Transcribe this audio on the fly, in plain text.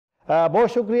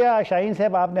بہت شکریہ شاہین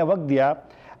صاحب، آپ نے وقت دیا۔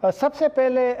 سب سے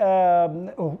پہلے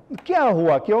کیا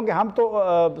ہوا، کیونکہ ہم تو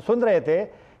سن رہے تھے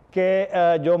کہ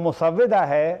جو مسودہ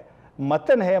ہے،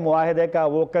 متن ہے معاہدے کا،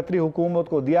 وہ قطری حکومت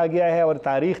کو دیا گیا ہے اور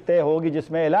تاریخ طے ہوگی جس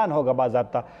میں اعلان ہوگا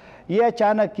باضابطہ۔ یہ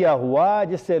اچانک کیا ہوا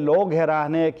جس سے لوگ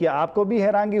حیران ہیں؟ کیا آپ کو بھی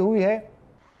حیرانگی ہوئی ہے؟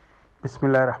 بسم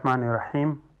اللہ الرحمن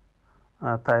الرحیم۔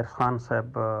 طاہر خان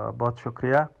صاحب بہت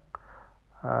شکریہ۔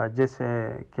 جیسے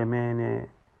کہ میں نے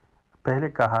پہلے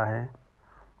کہا ہے،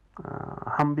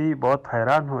 ہم بھی بہت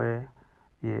حیران ہوئے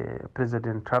یہ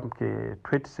پریزیڈنٹ ٹرمپ کے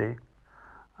ٹویٹ سے،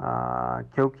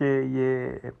 کیونکہ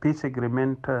یہ پیس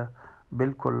ایگریمنٹ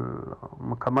بالکل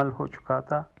مکمل ہو چکا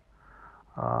تھا۔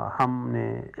 ہم نے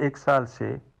 1 سال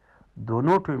سے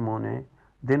دونوں ٹیموں نے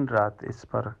دن رات اس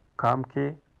پر کام کیے،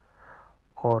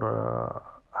 اور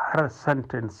ہر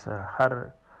سینٹنس، ہر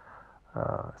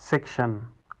سیکشن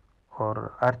اور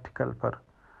آرٹیکل پر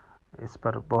اس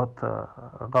پر بہت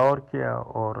غور کیا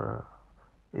اور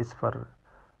اس پر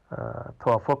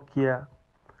توافق کیا۔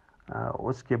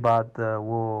 اس کے بعد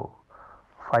وہ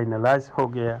فائنلائز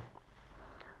ہو گیا،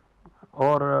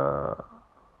 اور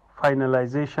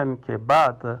فائنلائزیشن کے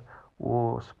بعد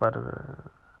وہ اس پر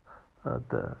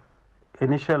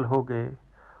انیشل ہو گئے،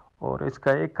 اور اس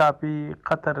کا ایک کاپی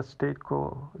قطر اسٹیٹ کو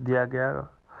دیا گیا،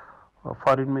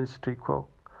 فارن منسٹری کو۔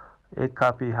 ایک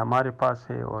کاپی ہمارے پاس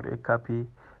ہے اور ایک کاپی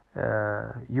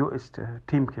یو ایس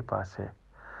ٹیم کے پاس ہے۔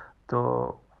 تو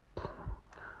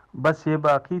بس یہ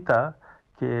باقی تھا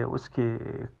کہ اس کے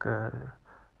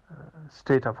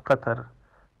اسٹیٹ آف قطر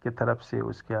کی طرف سے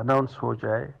اس کے اناؤنس ہو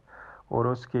جائے، اور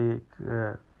اس کی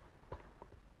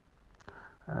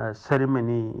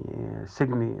سیریمنی،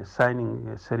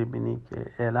 سائننگ سیریمنی کے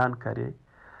اعلان کرے۔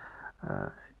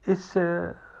 اس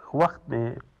وقت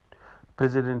میں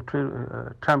پریزیڈنٹ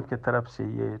ٹرمپ کی طرف سے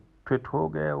یہ ٹویٹ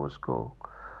ہو گیا، اس کو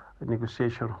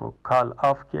نیگوسیشن کو کال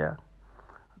آف کیا۔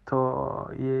 تو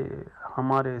یہ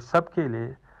ہمارے سب کے لیے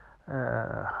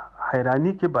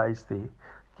حیرانی کے باعث تھی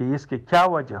کہ اس کے کیا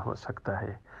وجہ ہو سکتا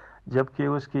ہے، جبکہ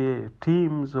اس کی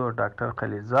ٹیمز اور ڈاکٹر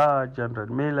خلیزاد، جنرل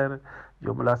میلر،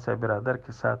 جو ملا صاحب برادر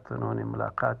کے ساتھ انہوں نے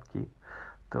ملاقات کی،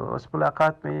 تو اس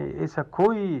ملاقات میں ایسا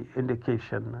کوئی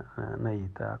انڈیکیشن نہیں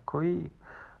تھا، کوئی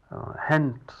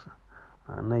ہنٹ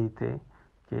نہیں تھے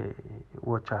کہ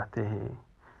وہ چاہتے ہیں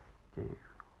کہ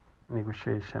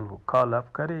نیگوشیشن کو کال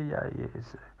اپ کرے یا یہ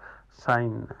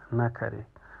سائن نہ کرے۔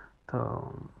 تو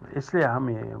اس لیے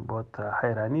ہمیں بہت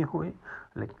حیرانی ہوئی،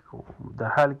 لیکن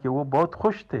درحال کہ وہ بہت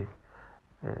خوش تھے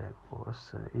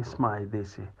اس معاہدے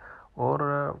سے۔ اور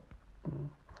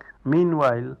مین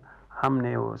وائل ہم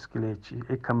نے اس کے لیے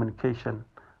ایک کمیونیکیشن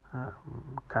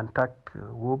کانٹیکٹ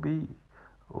وہ بھی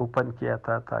اوپن کیا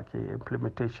تھا تاکہ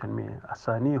امپلیمنٹیشن میں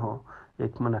آسانی ہو،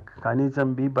 ایک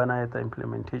میکانزم بھی بنایا تھا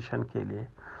امپلیمنٹیشن کے لیے۔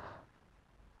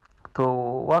 تو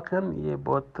واقعاً یہ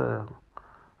بہت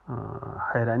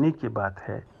حیرانی کی بات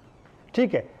ہے۔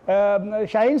 ٹھیک ہے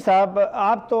شاہین صاحب،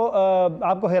 آپ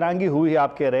کو حیرانگی ہوئی ہے،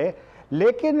 آپ کہہ رہے،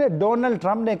 لیکن ڈونلڈ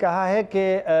ٹرمپ نے کہا ہے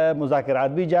کہ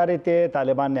مذاکرات بھی جاری تھے،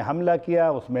 طالبان نے حملہ کیا،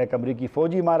 اس میں ایک امریکی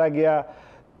فوجی مارا گیا،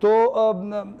 تو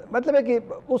مطلب ہے کہ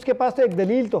اس کے پاس تو ایک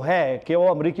دلیل تو ہے کہ وہ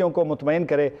امریکیوں کو مطمئن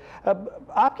کرے۔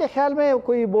 آپ کے خیال میں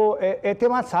کوئی وہ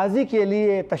اعتماد سازی کے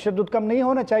لیے تشدد کم نہیں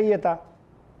ہونا چاہیے تھا؟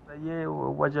 یہ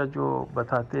وجہ جو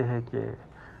بتاتے ہیں کہ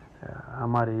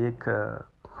ہمارے ایک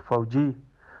فوجی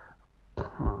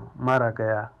مارا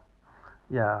گیا،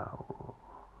 یا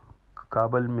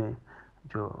کابل میں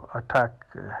جو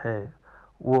اٹیک ہے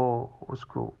وہ اس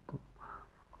کو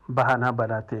بہانہ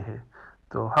بناتے ہیں،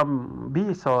 تو ہم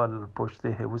بھی سوال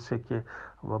پوچھتے ہیں اس سے کہ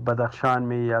وہ بدخشان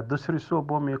میں یا دوسرے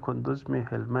صوبوں میں، قندوز میں،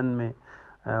 ہلمند میں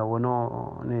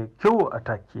انہوں نے کیوں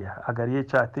اٹیک کیا؟ اگر یہ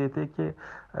چاہتے تھے کہ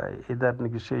ادھر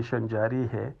نیگوشیشن جاری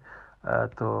ہے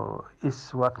تو اس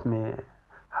وقت میں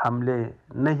حملے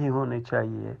نہیں ہونے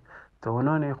چاہیے، تو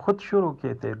انہوں نے خود شروع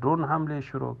کیے تھے، ڈرون حملے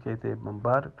شروع کیے تھے،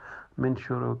 بمبارمنٹ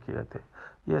شروع کیے تھے،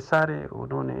 یہ سارے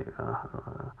انہوں نے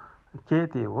کیے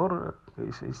تھے۔ اور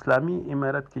اسلامی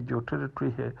امارت کی جو ٹریٹری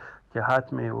ہے کہ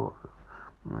ہاتھ میں وہ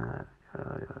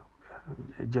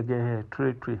جگہ ہے،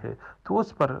 ٹریٹری ہے، تو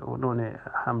اس پر انہوں نے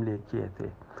حملے کیے تھے۔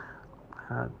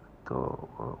 تو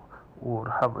اور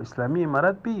اسلامی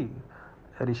امارت بھی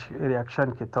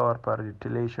ریاکشن کے طور پر،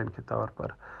 ریٹیلیشن کے طور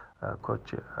پر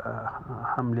کچھ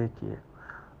حملے کیے۔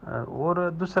 اور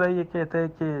دوسرا یہ کہتا ہے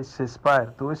کہ سیسپائر،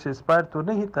 تو سیسپائر تو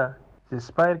نہیں تھا،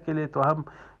 سیسپائر کے لیے تو ہم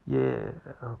یہ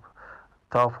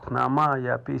توافق نامہ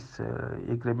یا پیس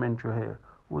ایگریمنٹ جو ہے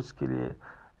اس کے لیے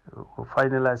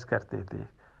فائنلائز کرتے تھے،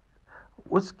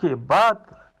 اس کے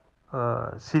بعد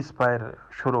سیز فائر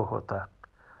شروع ہوتا،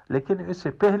 لیکن اس سے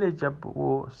پہلے جب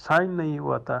وہ سائن نہیں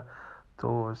ہوا تھا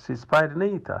تو سیز فائر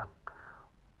نہیں تھا۔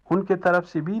 ان کے طرف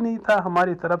سے بھی نہیں تھا،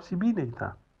 ہماری طرف سے بھی نہیں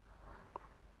تھا،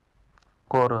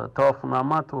 اور توقف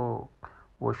نامہ تو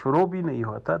وہ شروع بھی نہیں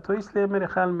ہوتا. تو اس لیے میرے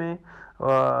خیال میں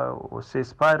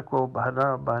سیز فائر کو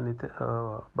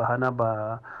بہانہ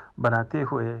بناتے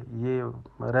ہوئے یہ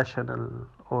ریشنل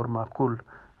اور معقول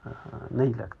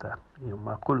نہیں لگتا، یہ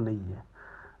معقول نہیں ہے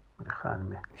میرے خیال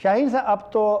میں. شاہین صاحب،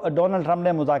 اب تو ڈونلڈ ٹرمپ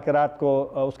نے مذاکرات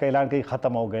کو اس کا اعلان کیا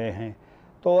ختم ہو گئے ہیں،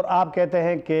 تو اور آپ کہتے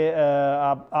ہیں کہ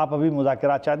آپ ابھی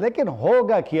مذاکرات چاہتے ہیں، لیکن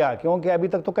ہوگا کیا؟ کیونکہ ابھی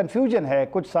تک تو کنفیوژن ہے،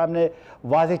 کچھ سامنے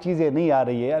واضح چیزیں نہیں آ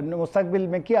رہی ہے. مستقبل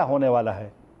میں کیا ہونے والا ہے؟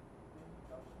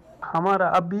 ہمارا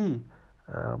ابھی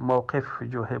موقف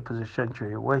جو ہے، پوزیشن جو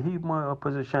ہے، وہی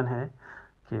پوزیشن ہے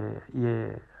کہ یہ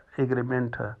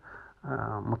ایگریمنٹ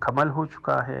مکمل ہو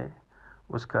چکا ہے.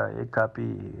 اس کا ایک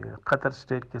کاپی قطر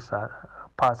اسٹیٹ کے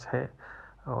پاس ہے،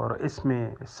 اور اس میں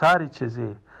ساری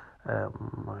چیزیں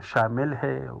شامل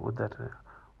ہے. ادھر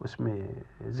اس میں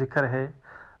ذکر ہے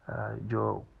جو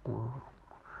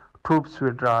ٹروپس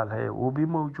وڈرال ہے وہ بھی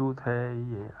موجود ہے.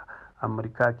 یہ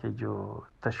امریکہ کے جو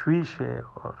تشویش ہے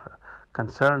اور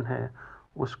کنسرن ہے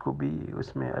اس کو بھی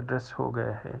اس میں ایڈریس ہو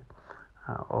گیا ہے.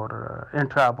 اور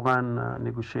انٹرا افغان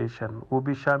نیگوشیشن وہ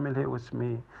بھی شامل ہے، اس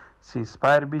میں سیز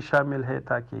فائر بھی شامل ہے،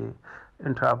 تاکہ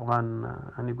انٹرا افغان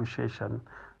نیگوشیشن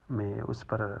میں اس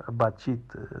پر بات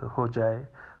چیت ہو جائے.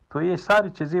 تو یہ ساری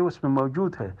چیزیں اس میں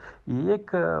موجود ہے. یہ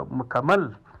ایک مکمل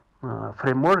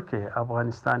فریم ورک ہے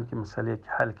افغانستان کے مسئلے کے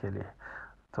حل کے لیے.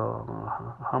 تو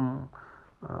ہم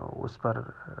اس پر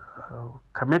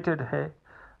کمیٹڈ ہے.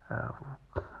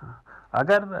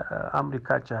 اگر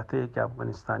امریکہ چاہتے ہے کہ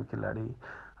افغانستان کی لڑائی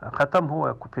ختم ہو،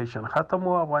 آکوپیشن ختم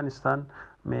ہو، افغانستان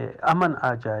میں امن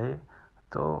آ جائے،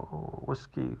 تو اس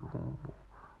کی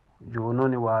جو انہوں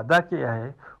نے وعدہ کیا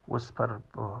ہے اس پر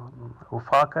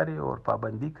وفا کرے اور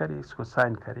پابندی کرے، اس کو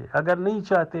سائن کرے. اگر نہیں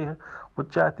چاہتے ہیں، وہ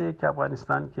چاہتے ہیں کہ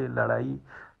افغانستان کی لڑائی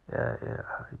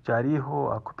جاری ہو،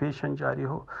 آکوپیشن جاری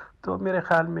ہو، تو میرے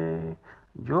خیال میں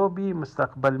جو بھی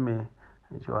مستقبل میں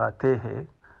جو آتے ہیں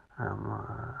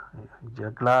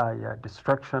جھگڑا یا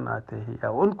ڈسٹرکشن آتے ہیں یا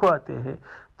ان کو آتے ہیں،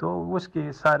 تو اس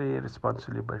کی ساری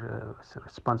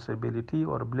رسپانسبلٹی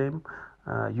اور بلیم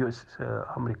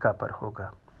امریکہ پر ہوگا.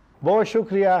 بہت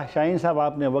شکریہ شاہین صاحب،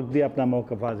 آپ نے وقت دیا، اپنا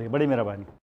موقف واضح، بڑی مہربانی.